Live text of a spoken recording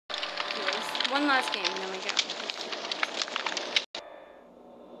One last game, and then we go.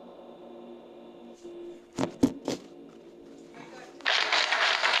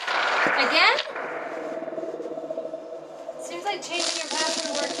 Again? Seems like changing your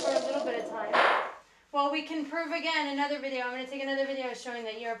password works for a little bit of time. Well, we can prove again another video. I'm going to take another video showing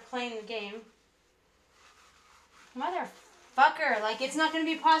that you're playing the game. Motherfucker. Like, it's not going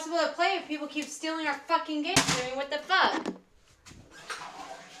to be possible to play if people keep stealing our fucking games. I mean, what the fuck?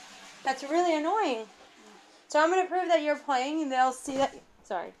 That's really annoying. So I'm going to prove that you're playing, and they'll see that...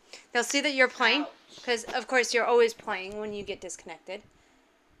 Sorry. They'll see that you're playing, because, of course, you're always playing when you get disconnected.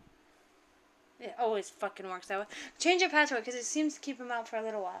 It always fucking works that way. Change your password, because it seems to keep them out for a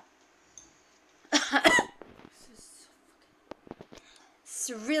little while. It's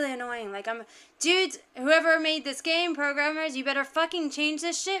really annoying. Like, dudes, whoever made this game, programmers, you better fucking change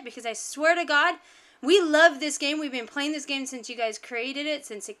this shit, because I swear to God, we love this game. We've been playing this game since you guys created it,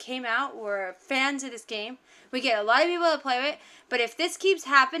 since it came out. We're fans of this game. We get a lot of people to play with it, but if this keeps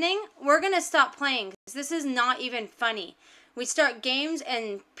happening, we're going to stop playing, because this is not even funny. We start games,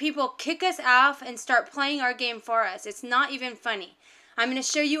 and people kick us off and start playing our game for us. It's not even funny. I'm going to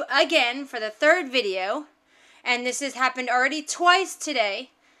show you again for the third video, and this has happened already twice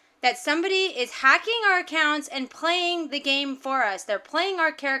today, that somebody is hacking our accounts and playing the game for us. They're playing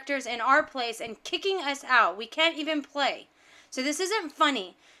our characters in our place and kicking us out. We can't even play. So this isn't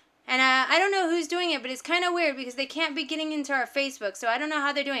funny. And I don't know who's doing it, but it's kind of weird because they can't be getting into our Facebook, so I don't know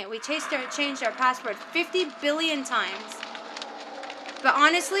how they're doing it. We changed our password 50 billion times. But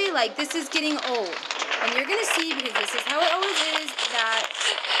honestly, like, this is getting old. And you're going to see, because this is how it always is, that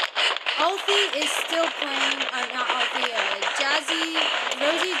Alfie is still playing, not Alfie,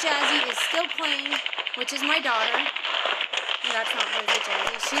 Rosie Jazzy is still playing, which is my daughter. No, that's not Rosie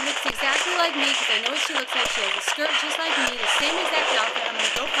Jazzy. She looks exactly like me, because I know what she looks like. She has a skirt just like me, the same exact outfit. I'm going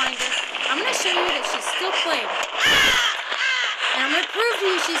to go find her. I'm going to show you that she's still playing. And I'm going to prove to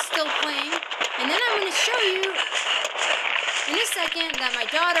you she's still playing. And then I'm going to show you in a second that my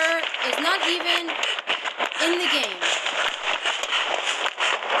daughter is not even in the game.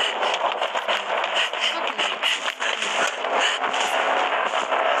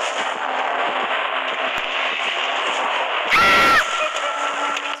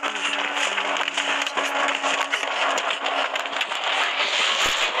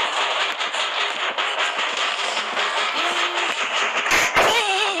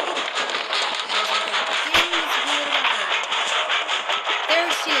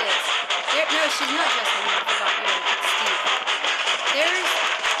 She's not just in there, I forgot you, Steve. There's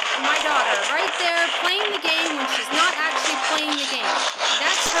my daughter right there playing the game when she's not actually playing the game.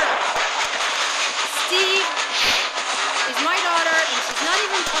 That's her. Steve is my daughter and she's not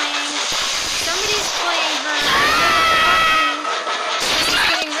even playing. Somebody's playing her. This is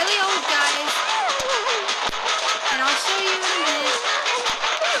getting really old, guys. And I'll show you in a minute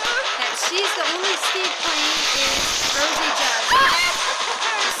that she's the only Steve playing is Rosie Jazzy.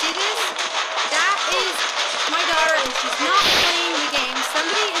 You see this? That is my daughter, and she's not playing the game.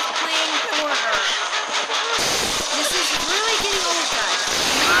 Somebody is playing for her. This is really getting old, guys.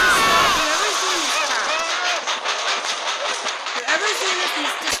 You need to stop. Whoever's doing this crap. Whoever's doing this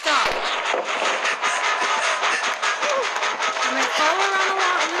needs to stop. I'm going to follow around a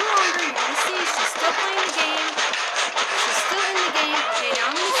little longer. You're going to see she's still playing the game. She's still in the game. Okay,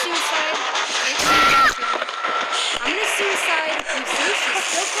 now I'm going to suicide. I'm going to suicide. You see, she's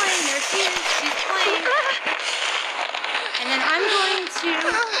still playing. There she is. She's playing. And then I'm going to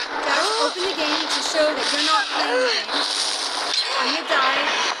just open the game to show that you're not playing the game. I'm going to die.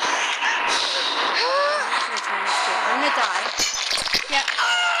 I'm going to die. Yeah.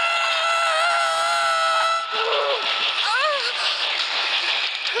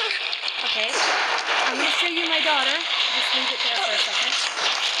 Okay. I'm going to show you my daughter. Just leave it there for a second.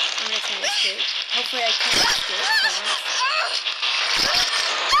 I'm going to try to escape. Hopefully I can escape.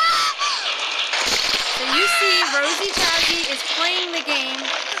 So you see Rosie Jazzy is playing the game,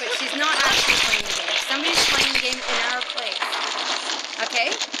 but she's not actually playing the game. Somebody's playing the game in our place.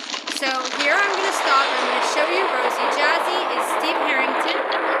 Okay? So here I'm going to stop. I'm going to show you Rosie Jazzy is Steve Harrington.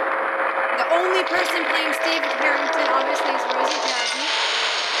 The only person playing Steve Harrington obviously is Rosie Jazzy.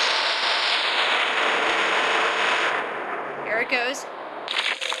 Here it goes.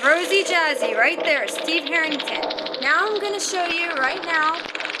 Rosie Jazzy, right there, Steve Harrington. Now I'm going to show you right now,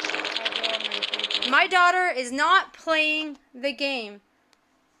 my daughter is not playing the game.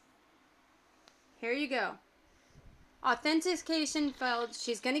 Here you go. Authentication failed.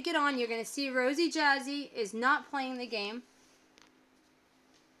 She's going to get on. You're going to see Rosie Jazzy is not playing the game.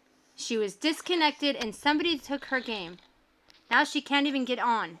 She was disconnected and somebody took her game. Now she can't even get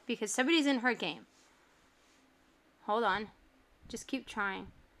on because somebody's in her game. Hold on. Just keep trying.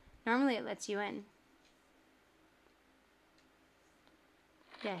 Normally it lets you in.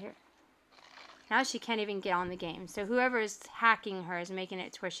 Yeah, here. Now she can't even get on the game. So whoever is hacking her is making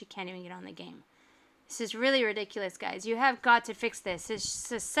it to where she can't even get on the game. This is really ridiculous, guys. You have got to fix this. It's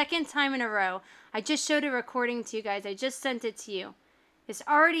the second time in a row. I just showed a recording to you guys. I just sent it to you. This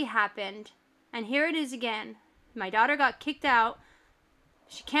already happened. And here it is again. My daughter got kicked out.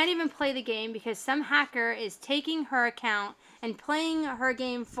 She can't even play the game because some hacker is taking her account and playing her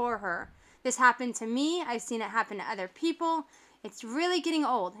game for her. This happened to me. I've seen it happen to other people. It's really getting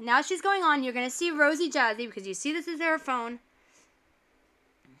old. Now she's going on. You're going to see Rosie Jazzy because you see this is her phone.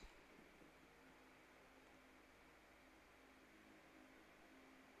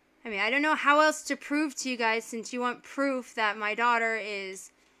 I mean, I don't know how else to prove to you guys since you want proof that my daughter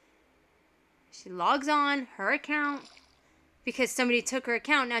is... She logs on her account because somebody took her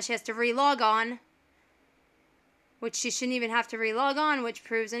account. Now she has to re-log on, which she shouldn't even have to re-log on, which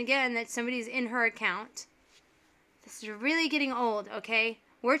proves again that somebody's in her account. This is really getting old, okay?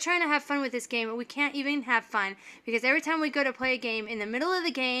 We're trying to have fun with this game, but we can't even have fun because every time we go to play a game in the middle of the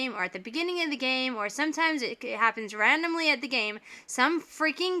game or at the beginning of the game or sometimes it happens randomly at the game, some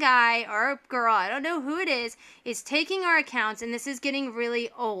freaking guy or girl, I don't know who it is taking our accounts, and this is getting really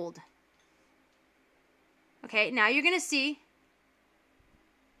old. Okay, now you're going to see,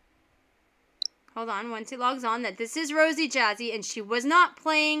 hold on, once it logs on, that this is Rosie Jazzy and she was not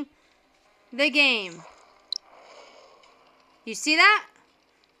playing the game. You see that?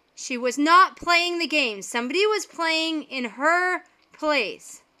 She was not playing the game. Somebody was playing in her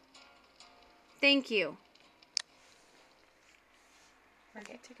place. Thank you.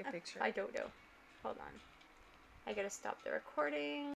 Okay. Take a picture. I don't know. Hold on. I gotta stop the recording.